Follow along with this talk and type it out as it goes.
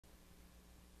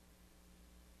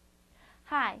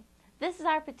Hi, this is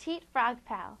our Petite Frog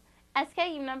Pal,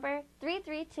 SKU number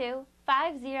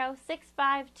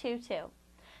 332506522.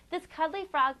 This cuddly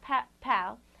frog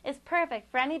pal is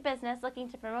perfect for any business looking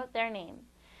to promote their name.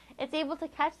 It's able to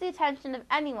catch the attention of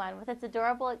anyone with its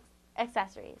adorable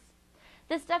accessories.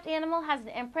 This stuffed animal has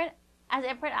imprint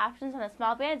options on a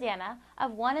small bandana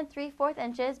of 1 3/4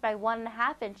 inches by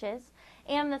 1.5 inches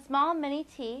and the small mini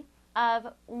tee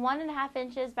of 1.5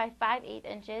 inches by 5/8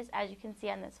 inches, as you can see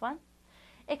on this one.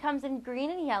 It comes in green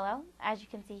and yellow, as you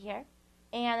can see here,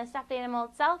 and the stuffed animal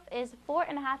itself is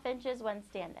 4.5 inches when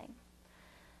standing.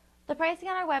 The pricing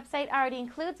on our website already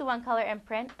includes a one-color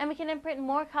imprint, and we can imprint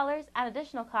more colors at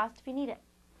additional cost if you need it.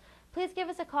 Please give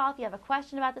us a call if you have a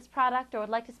question about this product or would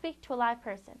like to speak to a live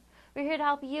person. We're here to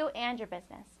help you and your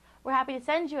business. We're happy to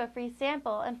send you a free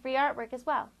sample and free artwork as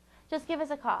well. Just give us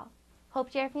a call.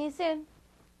 Hope to hear from you soon.